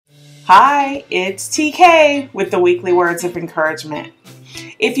Hi, it's TK with the weekly words of encouragement.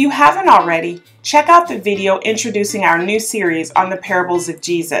 If you haven't already, check out the video introducing our new series on the parables of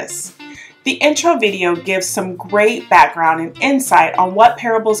Jesus. The intro video gives some great background and insight on what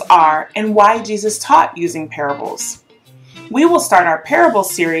parables are and why Jesus taught using parables. We will start our parable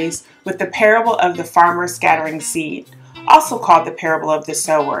series with the parable of the farmer scattering seed, also called the parable of the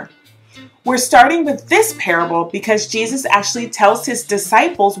sower. We're starting with this parable because Jesus actually tells his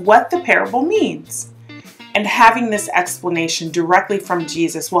disciples what the parable means. And having this explanation directly from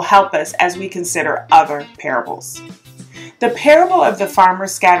Jesus will help us as we consider other parables. The parable of the farmer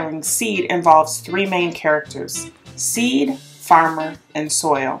scattering seed involves three main characters: seed, farmer, and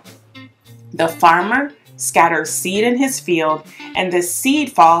soil. The farmer scatters seed in his field, and the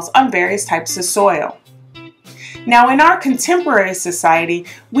seed falls on various types of soil. Now, in our contemporary society,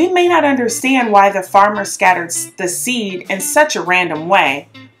 we may not understand why the farmer scattered the seed in such a random way,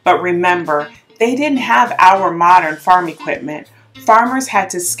 but remember, they didn't have our modern farm equipment. Farmers had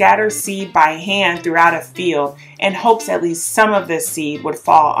to scatter seed by hand throughout a field in hopes at least some of the seed would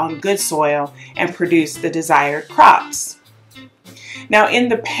fall on good soil and produce the desired crops. Now, in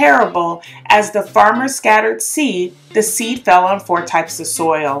the parable, as the farmer scattered seed, the seed fell on four types of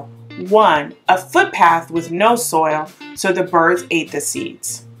soil. 1. A footpath with no soil, so the birds ate the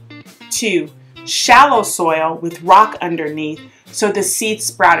seeds. 2. Shallow soil with rock underneath, so the seeds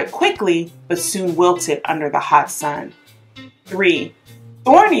sprouted quickly but soon wilted under the hot sun. 3.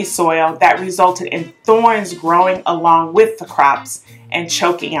 Thorny soil that resulted in thorns growing along with the crops and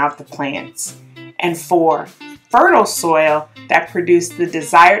choking out the plants. And 4. Fertile soil that produced the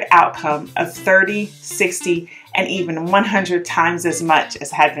desired outcome of 30, 60, and even 100 times as much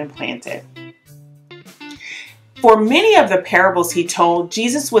as had been planted. For many of the parables he told,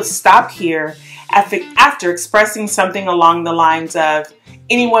 Jesus would stop here after expressing something along the lines of,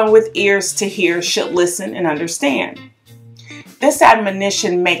 "Anyone with ears to hear should listen and understand." This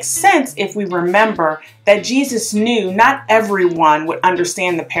admonition makes sense if we remember that Jesus knew not everyone would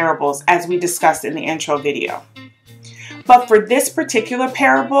understand the parables, as we discussed in the intro video. But for this particular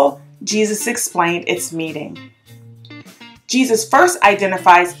parable, Jesus explained its meaning. Jesus first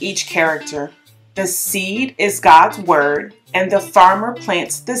identifies each character. The seed is God's word, and the farmer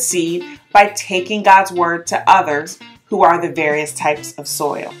plants the seed by taking God's word to others, who are the various types of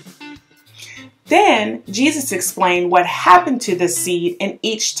soil. Then Jesus explained what happened to the seed in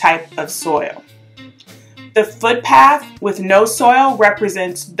each type of soil. The footpath with no soil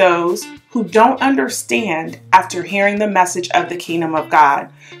represents those who don't understand after hearing the message of the kingdom of God,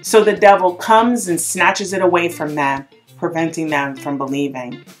 so the devil comes and snatches it away from them, preventing them from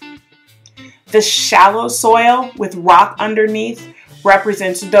believing. The shallow soil with rock underneath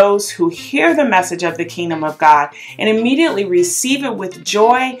represents those who hear the message of the kingdom of God and immediately receive it with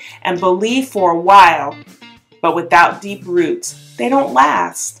joy and believe for a while, but without deep roots, they don't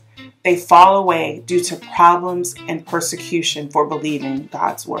last. They fall away due to problems and persecution for believing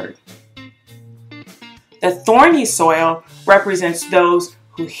God's word. The thorny soil represents those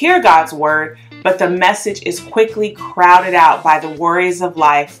who hear God's word, but the message is quickly crowded out by the worries of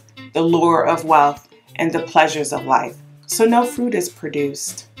life, the lure of wealth, and the pleasures of life, so no fruit is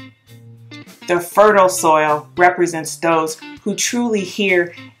produced. The fertile soil represents those who truly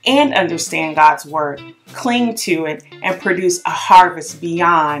hear and understand God's word, cling to it, and produce a harvest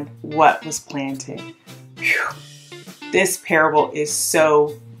beyond what was planted. Whew. This parable is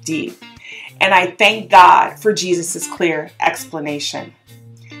so deep, and I thank God for Jesus' clear explanation.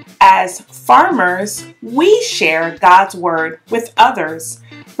 As farmers, we share God's word with others,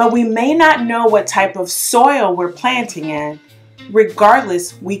 but we may not know what type of soil we're planting in.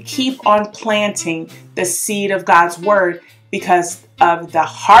 Regardless, we keep on planting the seed of God's word because of the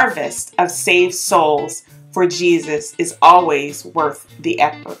harvest of saved souls for Jesus is always worth the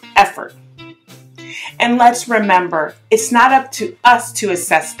effort. And let's remember, it's not up to us to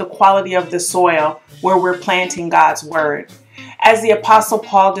assess the quality of the soil where we're planting God's word. As the Apostle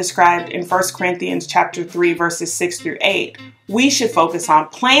Paul described in 1 Corinthians chapter 3, verses 6 through 8, we should focus on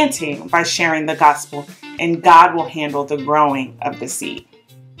planting by sharing the gospel, and God will handle the growing of the seed.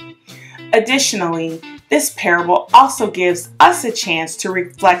 Additionally, this parable also gives us a chance to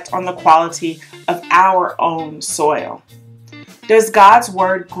reflect on the quality of our own soil. Does God's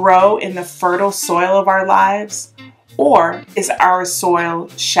word grow in the fertile soil of our lives? Or is our soil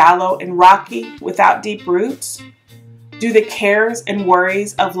shallow and rocky without deep roots? Do the cares and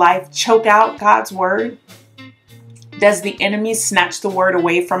worries of life choke out God's word? Does the enemy snatch the word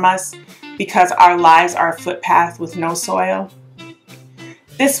away from us because our lives are a footpath with no soil?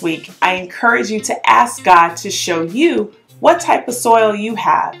 This week, I encourage you to ask God to show you what type of soil you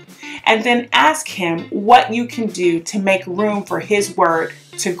have, and then ask Him what you can do to make room for His Word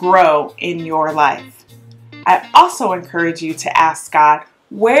to grow in your life. I also encourage you to ask God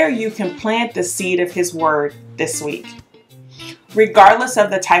where you can plant the seed of His Word this week. Regardless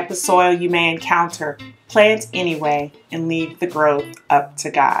of the type of soil you may encounter, plant anyway and leave the growth up to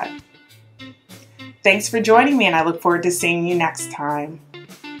God. Thanks for joining me, and I look forward to seeing you next time.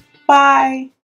 Bye.